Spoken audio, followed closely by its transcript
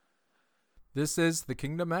This is The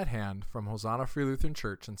Kingdom at Hand from Hosanna Free Lutheran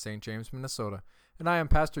Church in St. James, Minnesota, and I am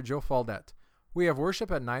Pastor Joe Faldette. We have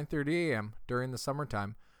worship at 9:30 a.m. during the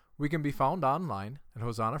summertime. We can be found online at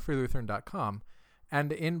hosannafreelutheran.com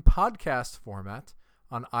and in podcast format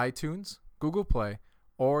on iTunes, Google Play,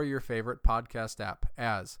 or your favorite podcast app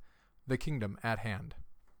as The Kingdom at Hand.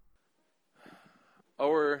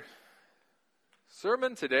 Our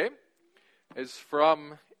sermon today is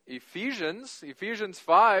from Ephesians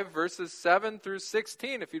 5, verses 7 through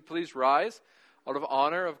 16. If you'd please rise out of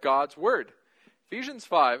honor of God's word. Ephesians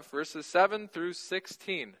 5, verses 7 through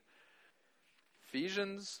 16.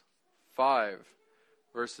 Ephesians 5,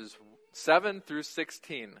 verses 7 through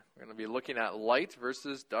 16. We're going to be looking at light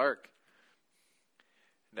versus dark.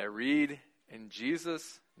 And I read in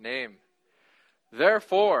Jesus' name.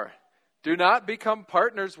 Therefore, do not become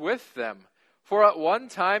partners with them, for at one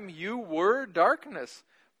time you were darkness,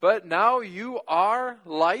 but now you are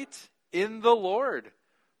light in the Lord.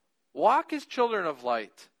 Walk as children of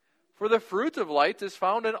light, for the fruit of light is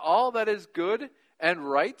found in all that is good and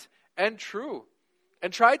right and true.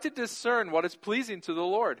 And try to discern what is pleasing to the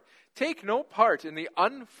Lord. Take no part in the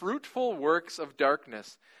unfruitful works of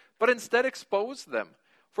darkness, but instead expose them.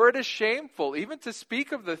 For it is shameful even to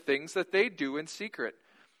speak of the things that they do in secret.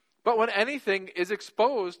 But when anything is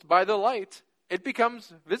exposed by the light, it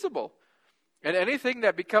becomes visible. And anything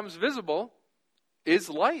that becomes visible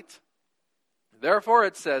is light. Therefore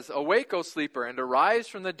it says, Awake, O sleeper, and arise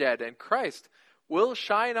from the dead, and Christ will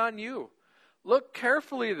shine on you. Look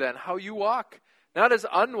carefully then how you walk, not as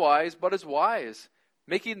unwise, but as wise,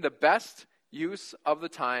 making the best use of the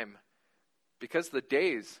time, because the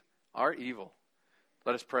days are evil.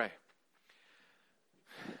 Let us pray.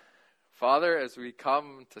 Father, as we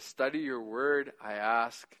come to study your word, I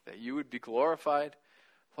ask that you would be glorified.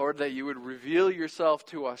 Lord, that you would reveal yourself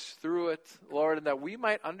to us through it, Lord, and that we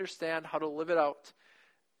might understand how to live it out.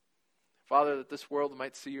 Father, that this world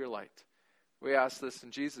might see your light. We ask this in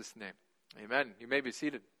Jesus' name. Amen. You may be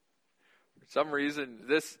seated. For some reason,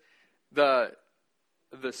 the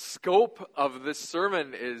scope of this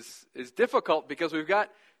sermon is difficult because we've got,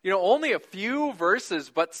 only a few verses,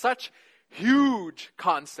 but such huge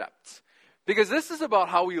concepts. Because this is about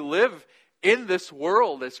how we live in this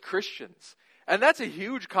world as Christians. And that's a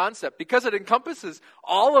huge concept because it encompasses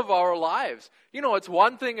all of our lives. It's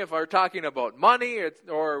one thing if we're talking about money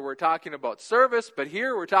or we're talking about service, but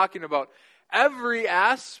here we're talking about every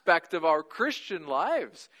aspect of our Christian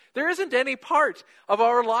lives. There isn't any part of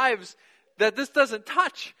our lives that this doesn't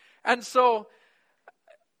touch. And so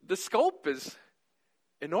the scope is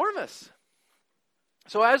enormous.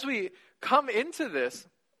 So as we come into this,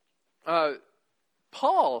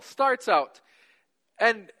 Paul starts out,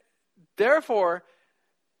 and therefore,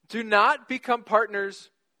 do not become partners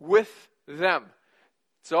with them.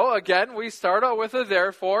 So again, we start out with a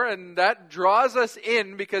therefore, and that draws us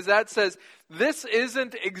in because that says this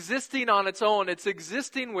isn't existing on its own. It's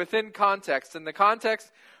existing within context. And the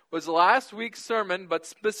context was last week's sermon, but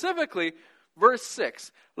specifically verse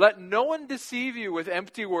 6. Let no one deceive you with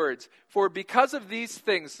empty words, for because of these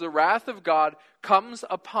things the wrath of God comes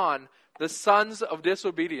upon the sons of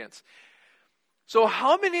disobedience. So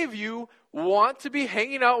how many of you want to be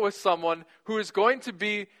hanging out with someone who is going to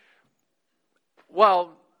be,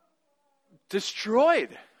 destroyed?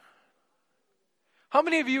 How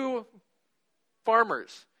many of you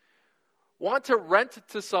farmers want to rent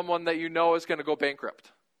to someone that you know is going to go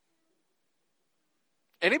bankrupt?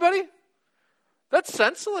 Anybody? That's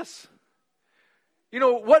senseless.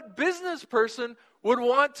 What business person would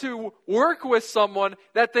want to work with someone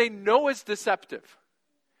that they know is deceptive?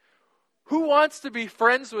 Who wants to be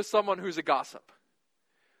friends with someone who's a gossip?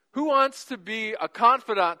 Who wants to be a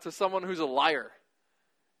confidant to someone who's a liar?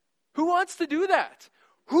 Who wants to do that?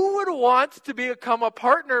 Who would want to become a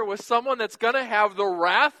partner with someone that's going to have the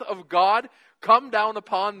wrath of God come down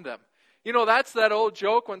upon them? That's that old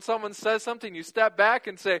joke when someone says something, you step back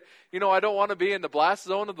and say, I don't want to be in the blast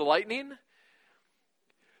zone of the lightning.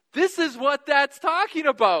 This is what that's talking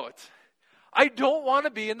about. I don't want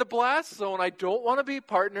to be in the blast zone. I don't want to be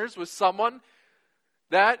partners with someone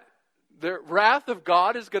that the wrath of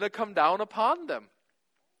God is going to come down upon them.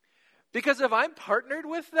 Because if I'm partnered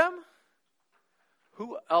with them,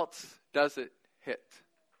 who else does it hit?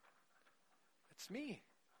 It's me.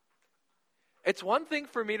 It's one thing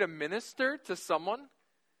for me to minister to someone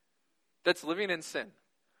that's living in sin.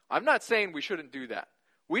 I'm not saying we shouldn't do that.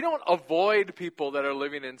 We don't avoid people that are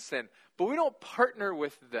living in sin, but we don't partner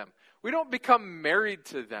with them. We don't become married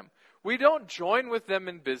to them. We don't join with them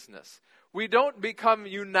in business. We don't become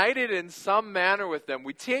united in some manner with them.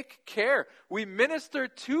 We take care. We minister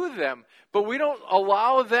to them, but we don't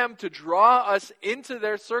allow them to draw us into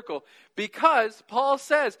their circle because Paul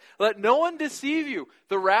says, let no one deceive you.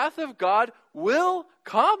 The wrath of God will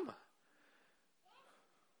come.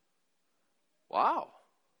 Wow.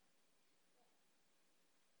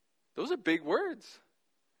 Those are big words.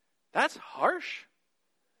 That's harsh.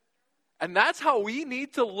 And that's how we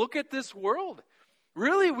need to look at this world.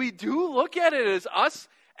 Really, we do look at it as us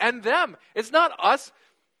and them. It's not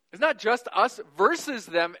just us versus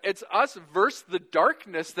them. It's us versus the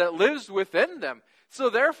darkness that lives within them. So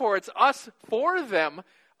therefore, it's us for them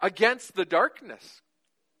against the darkness.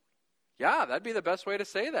 Yeah, that'd be the best way to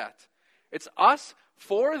say that. It's us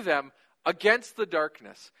for them against the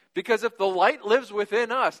darkness. Because if the light lives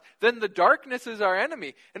within us, then the darkness is our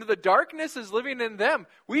enemy. And if the darkness is living in them,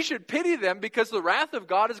 we should pity them because the wrath of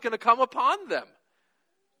God is going to come upon them.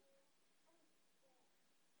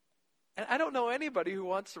 And I don't know anybody who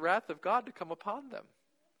wants the wrath of God to come upon them.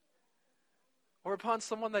 Or upon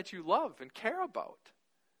someone that you love and care about.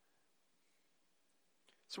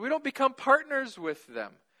 So we don't become partners with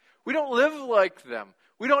them. We don't live like them.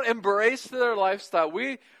 We don't embrace their lifestyle.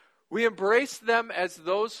 We embrace them as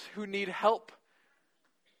those who need help.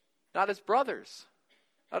 Not as brothers.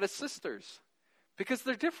 Not as sisters. Because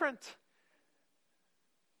they're different.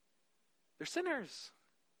 They're sinners.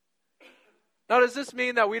 Now, does this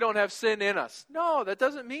mean that we don't have sin in us? No, that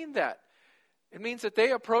doesn't mean that. It means that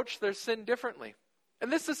they approach their sin differently. And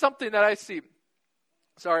this is something that I see.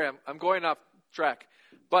 Sorry, I'm going off track.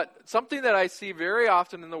 But something that I see very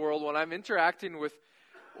often in the world when I'm interacting with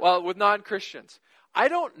non-Christians. I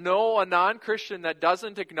don't know a non-Christian that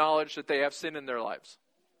doesn't acknowledge that they have sin in their lives.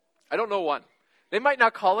 I don't know one. They might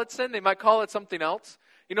not call it sin. They might call it something else.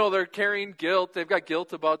 They're carrying guilt. They've got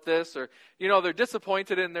guilt about this. Or, they're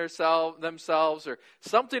disappointed in themselves or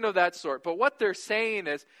something of that sort. But what they're saying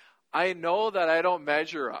is, I know that I don't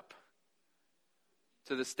measure up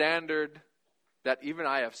to the standard that even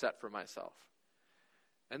I have set for myself.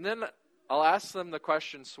 And then I'll ask them the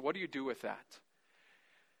question, so what do you do with that?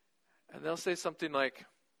 And they'll say something like,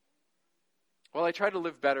 well, I try to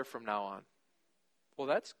live better from now on. Well,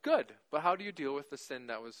 that's good. But how do you deal with the sin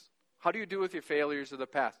how do you deal with your failures of the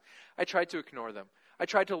past? I tried to ignore them. I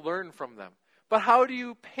tried to learn from them. But how do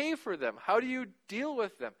you pay for them? How do you deal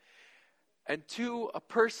with them? And to a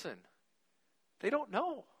person, they don't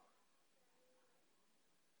know.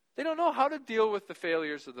 They don't know how to deal with the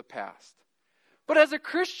failures of the past. But as a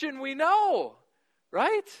Christian, we know,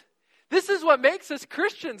 right? This is what makes us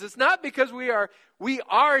Christians. It's not because we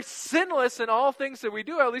are sinless in all things that we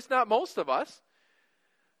do, at least not most of us.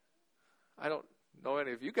 I don't know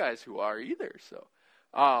any of you guys who are either. So,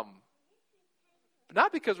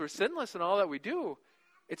 not because we're sinless in all that we do.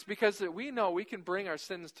 It's because that we know we can bring our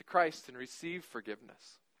sins to Christ and receive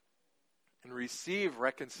forgiveness. And receive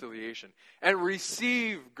reconciliation. And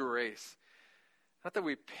receive grace. Not that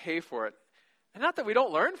we pay for it. And not that we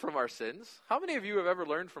don't learn from our sins. How many of you have ever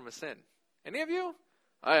learned from a sin? Any of you?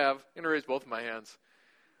 I have. I'm going to raise both of my hands.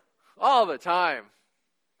 All the time.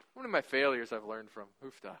 One of my failures I've learned from.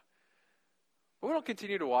 Hoofda. But we don't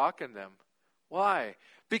continue to walk in them. Why?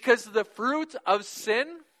 Because the fruit of sin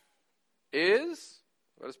is,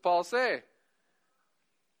 what does Paul say?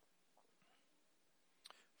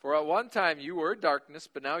 For at one time you were darkness,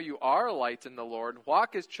 but now you are light in the Lord.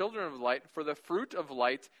 Walk as children of light, for the fruit of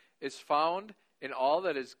light is found in all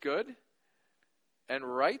that is good and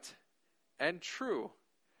right and true.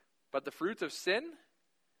 But the fruit of sin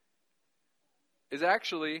is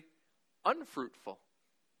actually unfruitful.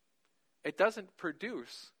 It doesn't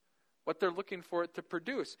produce what they're looking for it to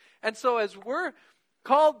produce. And so as we're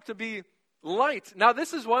called to be light, now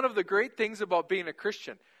this is one of the great things about being a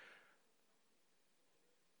Christian.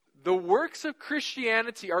 The works of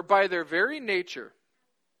Christianity are by their very nature,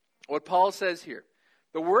 what Paul says here.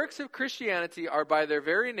 The works of Christianity are by their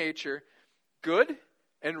very nature good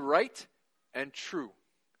and right and true.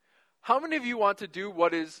 How many of you want to do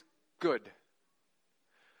what is good?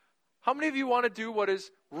 How many of you want to do what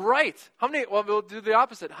is right? We'll do the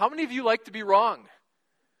opposite. How many of you like to be wrong?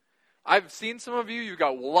 I've seen some of you. You've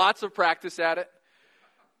got lots of practice at it.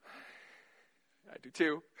 I do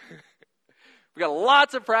too. We've got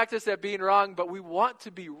lots of practice at being wrong, but we want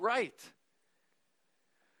to be right.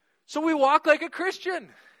 So we walk like a Christian.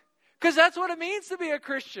 Because that's what it means to be a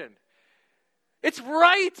Christian. It's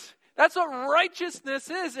right. That's what righteousness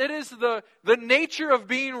is. It is the nature of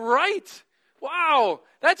being right. Wow,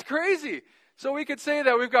 that's crazy. So we could say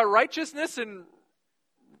that we've got righteousness and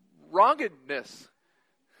wrongedness.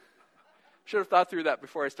 Should have thought through that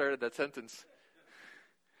before I started that sentence.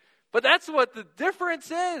 But that's what the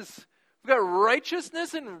difference is. We've got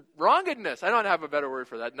righteousness and wrongedness. I don't have a better word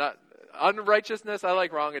for that. Not unrighteousness. I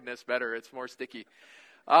like wrongedness better. It's more sticky.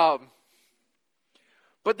 But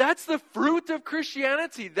that's the fruit of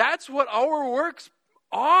Christianity. That's what our works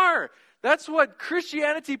are. That's what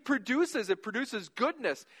Christianity produces. It produces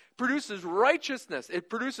goodness. It produces righteousness. It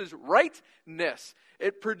produces rightness.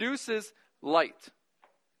 It produces light.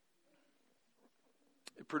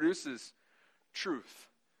 It produces truth.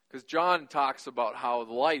 Because John talks about how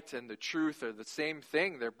the light and the truth are the same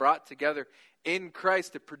thing. They're brought together in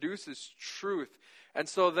Christ. It produces truth. And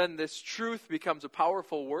so then this truth becomes a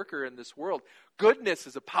powerful worker in this world. Goodness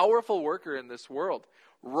is a powerful worker in this world.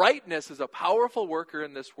 Rightness is a powerful worker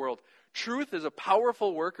in this world. Truth is a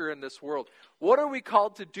powerful worker in this world. What are we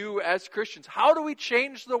called to do as Christians? How do we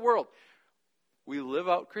change the world? We live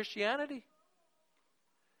out Christianity.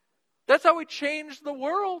 That's how we change the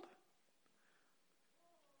world.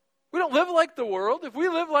 We don't live like the world. If we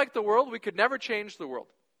live like the world, we could never change the world.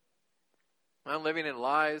 If I'm living in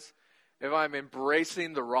lies, if I'm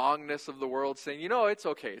embracing the wrongness of the world, saying, it's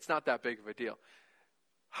okay, it's not that big of a deal,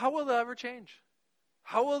 how will that ever change?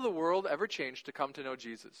 How will the world ever change to come to know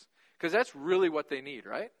Jesus? Because that's really what they need,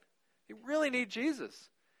 right? They really need Jesus.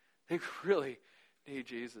 They really need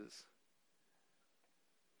Jesus.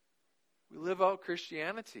 We live out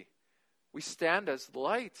Christianity. We stand as the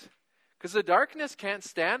light. Because the darkness can't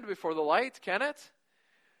stand before the light, can it?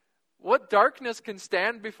 What darkness can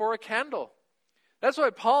stand before a candle? That's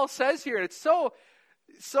why Paul says here, and it's so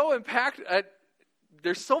impactful.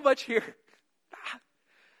 There's so much here.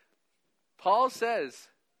 Paul says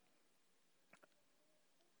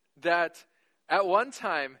that at one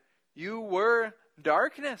time you were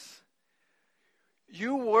darkness.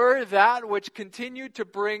 You were that which continued to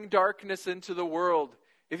bring darkness into the world.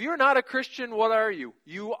 If you're not a Christian, what are you?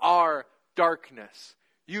 You are darkness.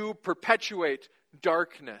 You perpetuate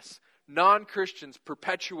darkness. Non-Christians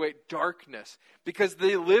perpetuate darkness because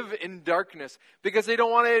they live in darkness, because they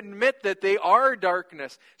don't want to admit that they are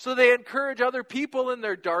darkness. So they encourage other people in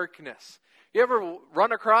their darkness. You ever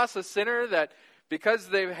run across a sinner that because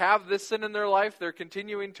they have this sin in their life, they're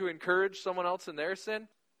continuing to encourage someone else in their sin?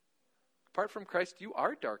 Apart from Christ, you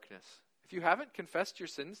are darkness. If you haven't confessed your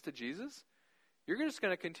sins to Jesus, you're just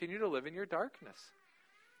going to continue to live in your darkness.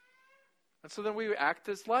 And so then we act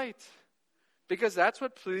as light. Because that's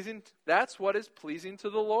what is pleasing to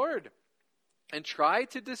the Lord. And try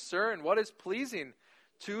to discern what is pleasing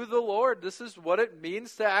to the Lord. This is what it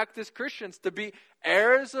means to act as Christians, to be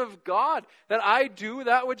heirs of God. That I do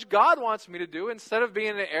that which God wants me to do instead of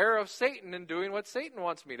being an heir of Satan and doing what Satan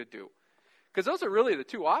wants me to do. Because those are really the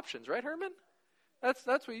two options, right, Herman? That's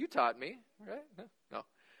what you taught me, right? No.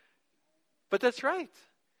 But that's right.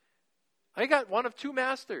 I got one of two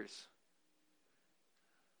masters.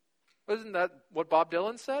 Wasn't that what Bob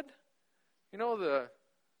Dylan said? The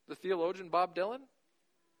theologian Bob Dylan?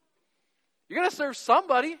 You're going to serve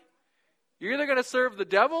somebody. You're either going to serve the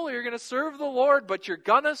devil or you're going to serve the Lord, but you're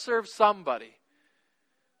going to serve somebody.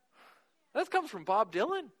 That comes from Bob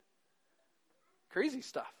Dylan. Crazy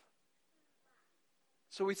stuff.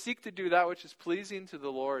 So we seek to do that which is pleasing to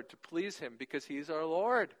the Lord, to please Him, because He's our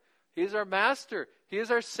Lord. He is our master. He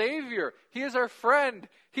is our Savior. He is our friend.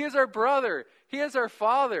 He is our brother. He is our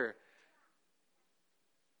Father.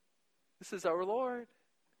 This is our Lord.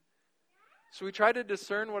 So we try to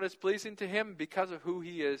discern what is pleasing to Him because of who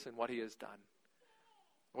He is and what He has done.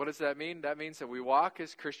 What does that mean? That means that we walk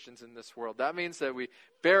as Christians in this world. That means that we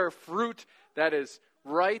bear fruit that is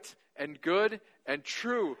right and good and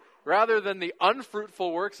true, rather than the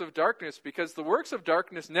unfruitful works of darkness, because the works of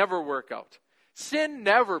darkness never work out. Sin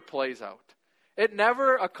never plays out. It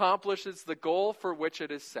never accomplishes the goal for which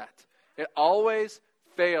it is set. It always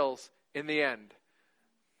fails in the end.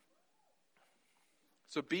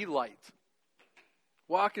 So be light.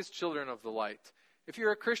 Walk as children of the light. If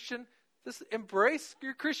you're a Christian, just embrace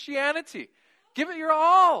your Christianity. Give it your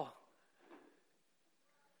all.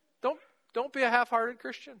 Don't be a half-hearted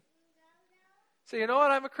Christian. Say, you know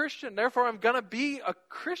what, I'm a Christian, therefore I'm going to be a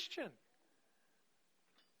Christian.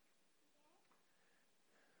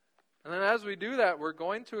 And then as we do that, we're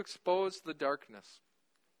going to expose the darkness.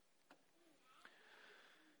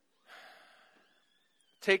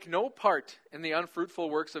 Take no part in the unfruitful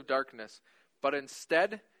works of darkness, but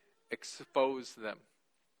instead expose them.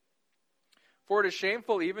 For it is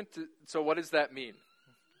shameful even to... So what does that mean?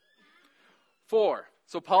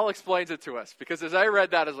 So Paul explains it to us, because as I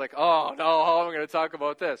read that, I was like, oh no, how am I going to talk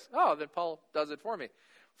about this? Oh, then Paul does it for me.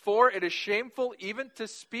 For it is shameful even to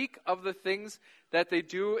speak of the things that they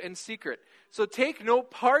do in secret. So take no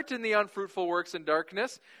part in the unfruitful works in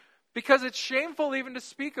darkness, because it's shameful even to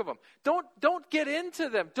speak of them. Don't get into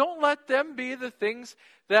them. Don't let them be the things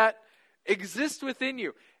that exist within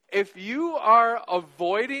you. If you are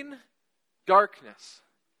avoiding darkness,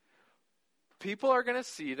 people are going to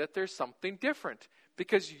see that there's something different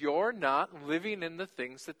because you're not living in the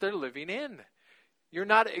things that they're living in. You're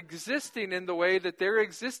not existing in the way that they're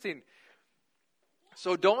existing.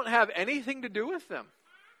 So don't have anything to do with them.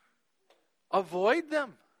 Avoid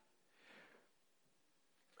them.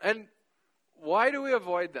 And why do we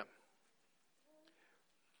avoid them?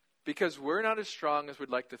 Because we're not as strong as we'd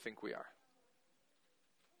like to think we are.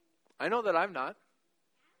 I know that I'm not.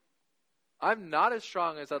 I'm not as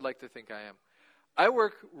strong as I'd like to think I am. I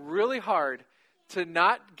work really hard to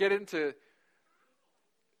not get into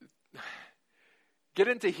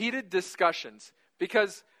heated discussions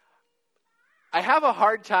because I have a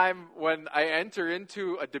hard time when I enter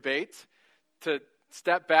into a debate to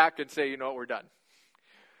step back and say, you know what, we're done.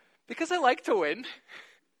 Because I like to win.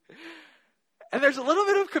 And there's a little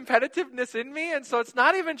bit of competitiveness in me, and so it's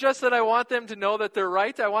not even just that I want them to know that they're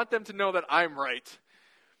right, I want them to know that I'm right.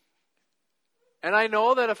 And I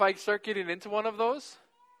know that if I start getting into one of those,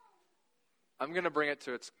 I'm going to bring it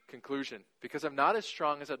to its conclusion because I'm not as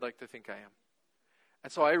strong as I'd like to think I am.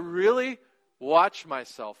 And so I really watch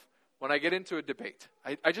myself when I get into a debate.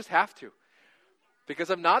 I just have to. Because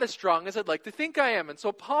I'm not as strong as I'd like to think I am. And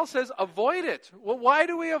so Paul says, avoid it. Well, why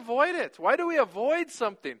do we avoid it? Why do we avoid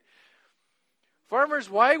something? Farmers,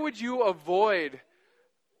 why would you avoid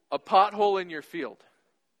a pothole in your field?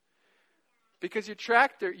 Because your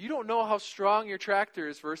tractor, you don't know how strong your tractor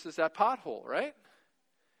is versus that pothole, right?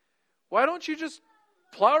 Why don't you just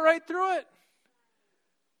plow right through it?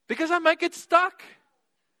 Because I might get stuck.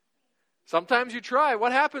 Sometimes you try.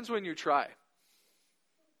 What happens when you try?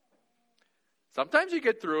 Sometimes you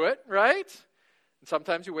get through it, right? And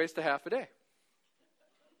sometimes you waste a half a day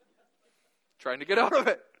trying to get out of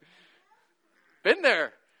it. Been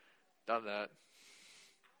there. Done that.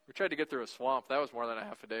 We tried to get through a swamp. That was more than a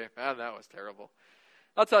half a day. Man, that was terrible.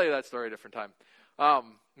 I'll tell you that story a different time.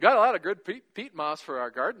 Got a lot of good peat moss for our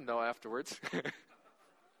garden, though, afterwards.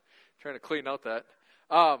 Trying to clean out that.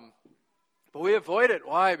 But we avoid it.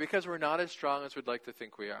 Why? Because we're not as strong as we'd like to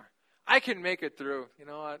think we are. I can make it through. You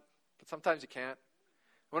know what? But sometimes you can't.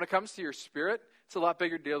 When it comes to your spirit, it's a lot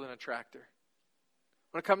bigger deal than a tractor.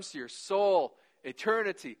 When it comes to your soul,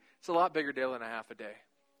 eternity, it's a lot bigger deal than a half a day.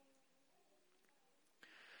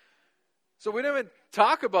 So we don't even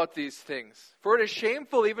talk about these things. For it is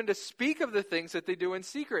shameful even to speak of the things that they do in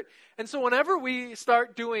secret. And so whenever we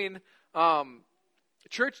start doing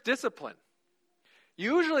church discipline,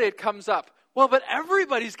 usually it comes up, well, but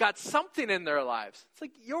everybody's got something in their lives. It's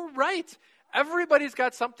like, you're right. Everybody's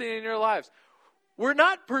got something in your lives. We're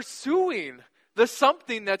not pursuing the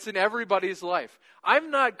something that's in everybody's life.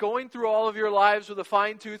 I'm not going through all of your lives with a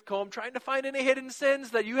fine-tooth comb trying to find any hidden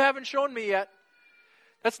sins that you haven't shown me yet.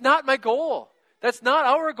 That's not my goal. That's not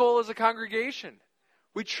our goal as a congregation.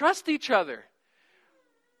 We trust each other.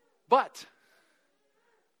 But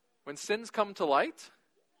when sins come to light,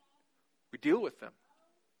 we deal with them.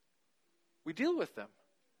 We deal with them.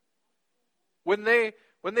 When they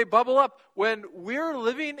bubble up, when we're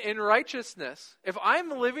living in righteousness, if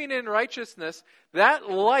I'm living in righteousness, that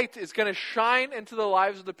light is going to shine into the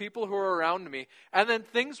lives of the people who are around me, and then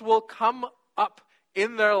things will come up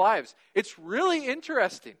in their lives. It's really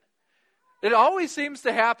interesting. It always seems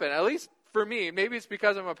to happen, at least for me. Maybe it's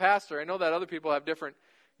because I'm a pastor. I know that other people have different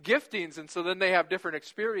giftings, and so then they have different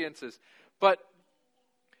experiences. But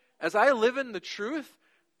as I live in the truth,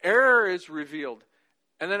 error is revealed.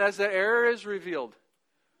 And then as the error is revealed,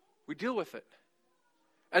 we deal with it.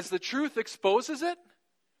 As the truth exposes it,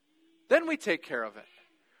 then we take care of it.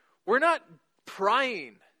 We're not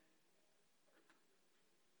prying.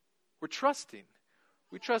 We're trusting.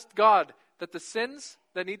 We trust God that the sins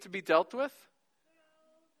that need to be dealt with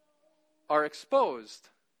are exposed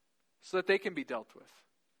so that they can be dealt with.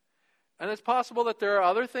 And it's possible that there are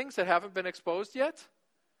other things that haven't been exposed yet.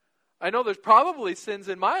 I know there's probably sins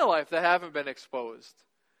in my life that haven't been exposed.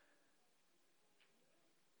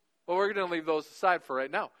 Well, we're going to leave those aside for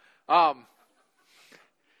right now.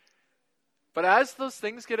 But as those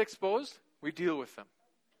things get exposed, we deal with them.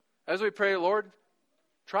 As we pray, Lord,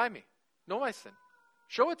 try me. Know my sin.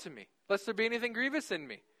 Show it to me, lest there be anything grievous in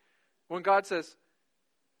me. When God says,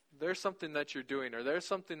 there's something that you're doing, or there's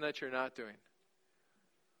something that you're not doing.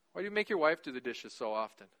 Why do you make your wife do the dishes so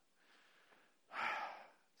often?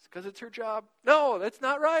 It's because it's her job. No, that's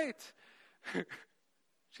not right.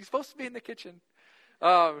 She's supposed to be in the kitchen.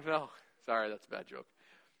 No, sorry, that's a bad joke.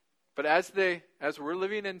 But as we're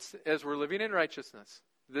living in righteousness,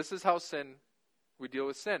 this is how we deal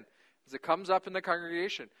with sin. As it comes up in the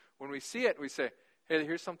congregation, when we see it, we say, hey,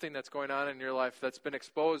 here's something that's going on in your life that's been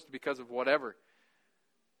exposed because of whatever.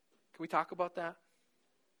 Can we talk about that?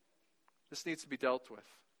 This needs to be dealt with.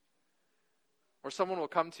 Or someone will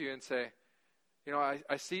come to you and say,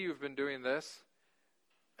 I see you've been doing this,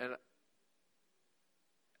 and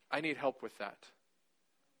I need help with that.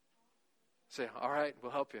 Say, all right,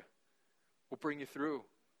 we'll help you. We'll bring you through.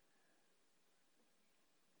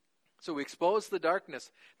 So we expose the darkness,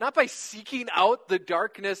 not by seeking out the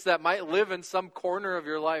darkness that might live in some corner of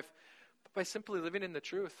your life, but by simply living in the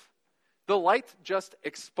truth. The light just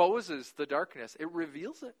exposes the darkness. It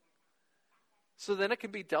reveals it. So then it can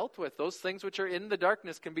be dealt with. Those things which are in the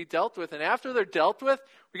darkness can be dealt with. And after they're dealt with,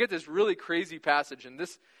 we get this really crazy passage. And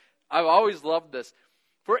this, I've always loved this.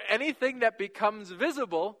 For anything that becomes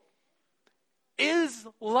visible is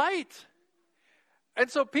light. And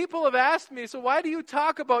so people have asked me, so why do you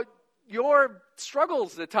talk about your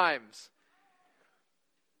struggles at times?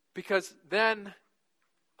 Because then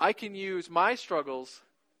I can use my struggles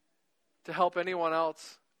to help anyone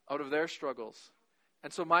else out of their struggles.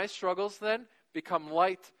 And so my struggles then become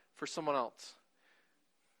light for someone else.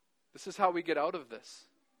 This is how we get out of this.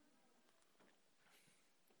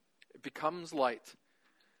 It becomes light.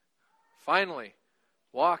 Finally,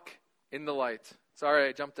 walk in the light. Sorry,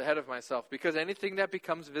 I jumped ahead of myself. Because anything that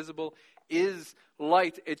becomes visible is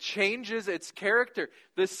light. It changes its character.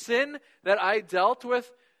 The sin that I dealt with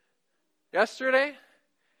yesterday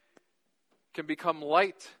can become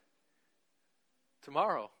light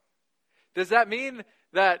tomorrow. Does that mean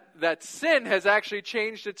that sin has actually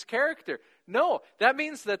changed its character? No, that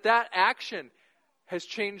means that action has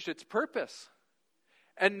changed its purpose.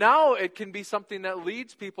 And now it can be something that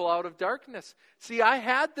leads people out of darkness. See, I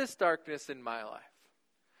had this darkness in my life.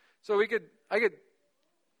 So I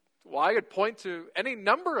could point to any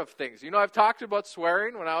number of things. I've talked about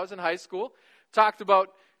swearing when I was in high school. Talked about,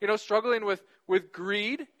 struggling with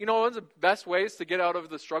greed. One of the best ways to get out of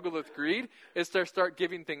the struggle with greed is to start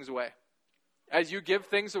giving things away. As you give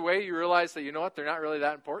things away, you realize that, they're not really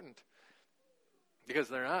that important. Because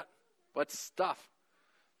they're not. But stuff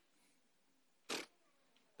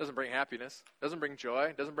doesn't bring happiness, doesn't bring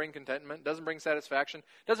joy, doesn't bring contentment, doesn't bring satisfaction,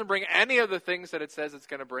 doesn't bring any of the things that it says it's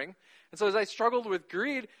going to bring. And so as I struggled with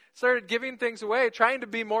greed, started giving things away, trying to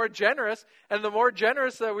be more generous, and the more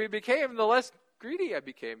generous that we became, the less greedy I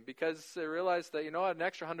became, because I realized that, an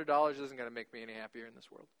extra $100 isn't going to make me any happier in this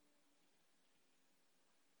world.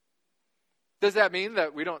 Does that mean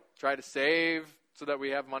that we don't try to save so that we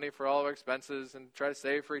have money for all of our expenses and try to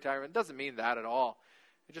save for retirement? It doesn't mean that at all.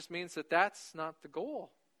 It just means that that's not the goal.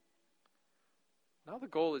 Now the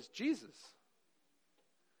goal is Jesus.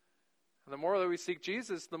 And the more that we seek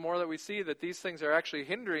Jesus, the more that we see that these things are actually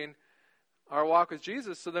hindering our walk with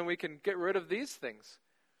Jesus, so then we can get rid of these things.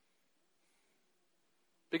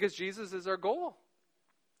 Because Jesus is our goal.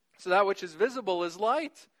 So that which is visible is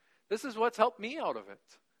light. This is what's helped me out of it.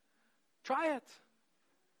 Try it.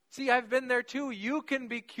 See, I've been there too. You can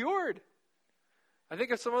be cured. I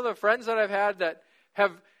think of some of the friends that I've had that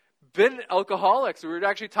have been alcoholics. We were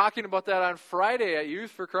actually talking about that on Friday at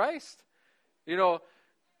Youth for Christ.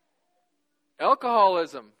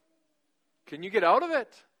 Alcoholism. Can you get out of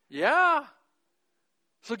it? Yeah.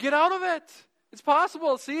 So get out of it. It's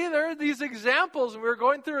possible. See, there are these examples, and we were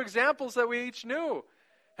going through examples that we each knew,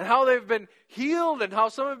 and how they've been healed, and how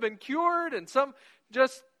some have been cured, and some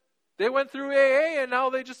just, they went through AA, and now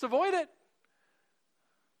they just avoid it.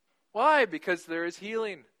 Why? Because there is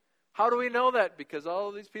healing. How do we know that? Because all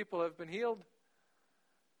of these people have been healed.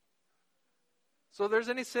 So if there's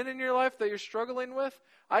any sin in your life that you're struggling with,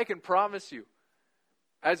 I can promise you,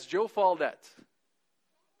 as Joe Faldette,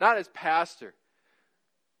 not as pastor,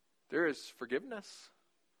 there is forgiveness,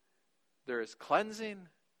 there is cleansing,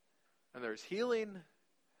 and there is healing.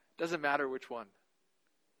 Doesn't matter which one.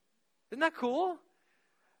 Isn't that cool?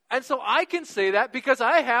 And so I can say that because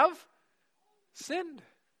I have sinned.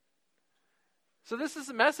 So this is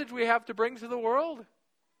the message we have to bring to the world.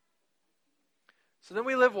 So then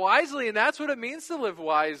we live wisely, and that's what it means to live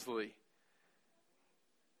wisely.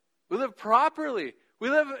 We live properly.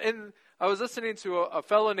 I was listening to a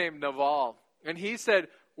fellow named Naval, and he said,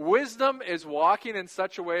 wisdom is walking in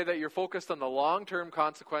such a way that you're focused on the long-term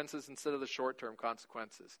consequences instead of the short-term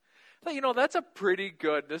consequences. I thought, that's a pretty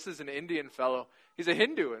good, this is an Indian fellow. He's a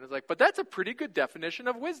Hindu, and it's like, but that's a pretty good definition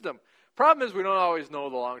of wisdom. Problem is we don't always know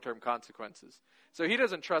the long-term consequences. So he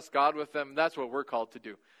doesn't trust God with them. That's what we're called to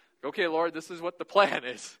do. Okay, Lord, this is what the plan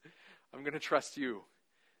is. I'm going to trust you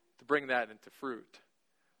to bring that into fruit.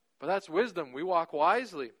 But that's wisdom. We walk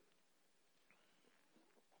wisely.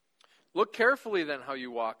 Look carefully then how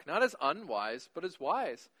you walk, not as unwise, but as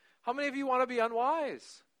wise. How many of you want to be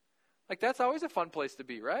unwise? Like, that's always a fun place to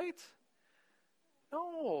be, right?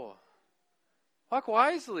 No. Walk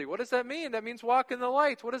wisely. What does that mean? That means walk in the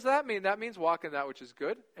light. What does that mean? That means walk in that which is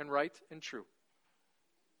good and right and true.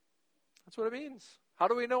 That's what it means. How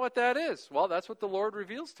do we know what that is? Well, that's what the Lord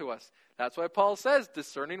reveals to us. That's why Paul says,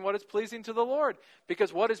 discerning what is pleasing to the Lord.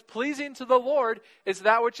 Because what is pleasing to the Lord is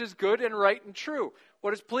that which is good and right and true.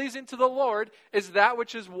 What is pleasing to the Lord is that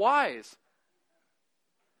which is wise.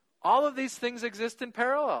 All of these things exist in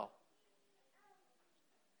parallel.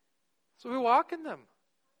 So we walk in them.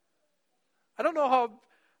 I don't know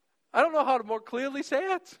how to more clearly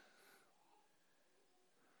say it.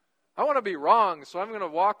 I want to be wrong, so I'm going to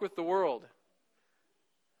walk with the world.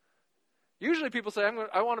 Usually people say,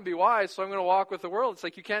 I want to be wise, so I'm going to walk with the world. It's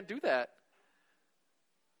like, you can't do that.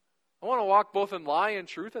 I want to walk both in lie and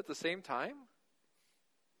truth at the same time.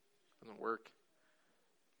 Doesn't work.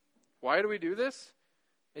 Why do we do this?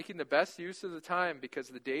 Making the best use of the time, because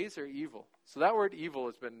the days are evil. So that word evil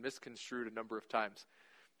has been misconstrued a number of times.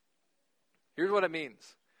 Here's what it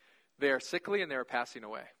means. They are sickly and they are passing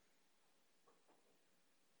away.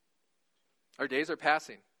 Our days are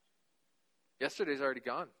passing. Yesterday's already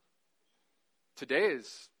gone. Today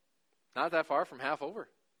is not that far from half over.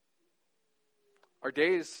 Our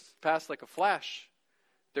days pass like a flash.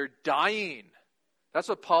 They're dying. That's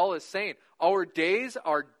what Paul is saying. Our days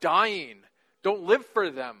are dying. Don't live for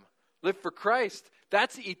them. Live for Christ.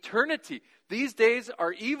 That's eternity. These days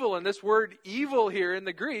are evil, and this word evil here in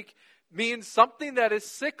the Greek means something that is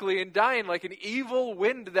sickly and dying, like an evil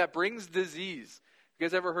wind that brings disease. You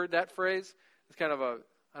guys ever heard that phrase? It's kind of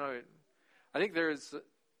I think there's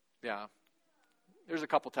a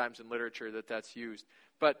couple times in literature that's used.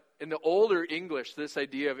 But in the older English, this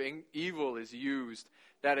idea of evil is used,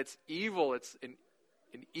 that it's evil, it's an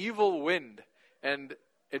evil wind, and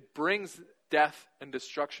it brings death and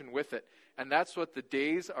destruction with it. And that's what the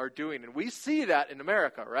days are doing. And we see that in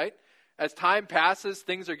America, right? As time passes,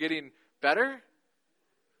 things are getting better.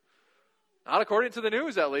 Not according to the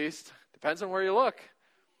news, at least. Depends on where you look.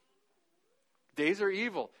 Days are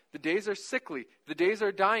evil. The days are sickly. The days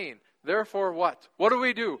are dying. Therefore, what? What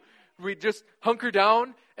do? We just hunker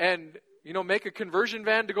down and, make a conversion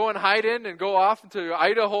van to go and hide in and go off into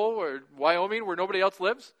Idaho or Wyoming where nobody else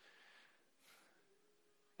lives?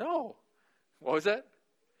 No. What was that?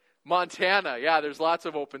 Montana. Yeah, there's lots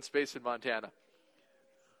of open space in Montana.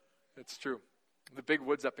 It's true. The big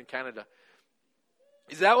woods up in Canada.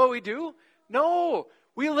 Is that what we do? No.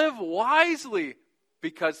 We live wisely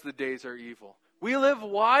because the days are evil. We live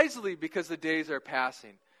wisely because the days are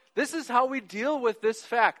passing. This is how we deal with this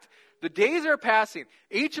fact. The days are passing.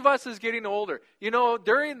 Each of us is getting older.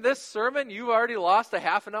 During this sermon, you've already lost a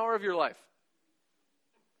half an hour of your life.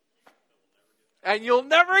 And you'll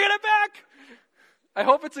never get it back. I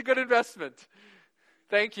hope it's a good investment.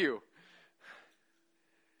 Thank you.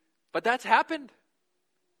 But that's happened.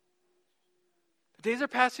 The days are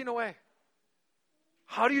passing away.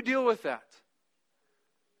 How do you deal with that?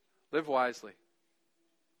 Live wisely.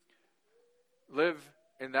 Live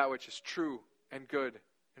in that which is true and good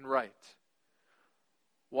and right.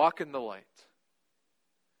 Walk in the light.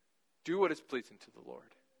 Do what is pleasing to the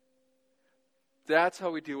Lord. That's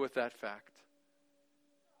how we deal with that fact.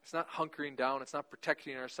 It's not hunkering down. It's not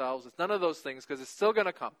protecting ourselves. It's none of those things, because it's still going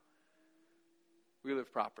to come. We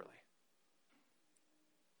live properly.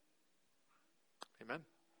 Amen.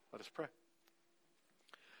 Let us pray.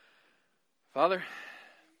 Father,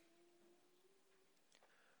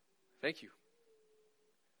 thank you.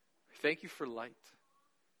 We thank you for light.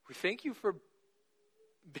 We thank you for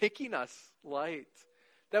making us light,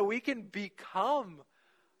 that we can become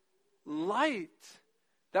light,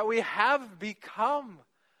 that we have become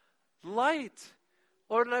light.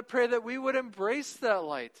 Lord, and I pray that we would embrace that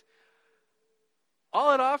light.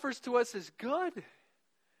 All it offers to us is good.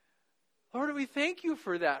 Lord, we thank you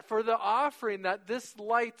for that, for the offering that this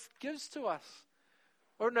light gives to us.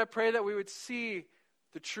 Lord, and I pray that we would see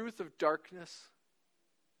the truth of darkness,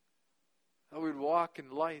 that we would walk in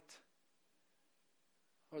light,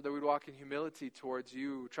 Lord, that we'd walk in humility towards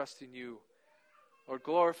you, trusting you, Lord,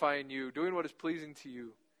 glorifying you, doing what is pleasing to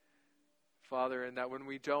you, Father, and that when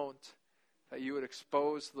we don't, that you would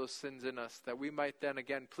expose those sins in us, that we might then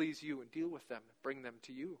again please you and deal with them and bring them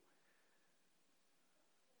to you.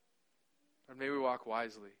 And may we walk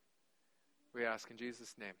wisely. We ask in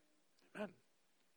Jesus' name. Amen.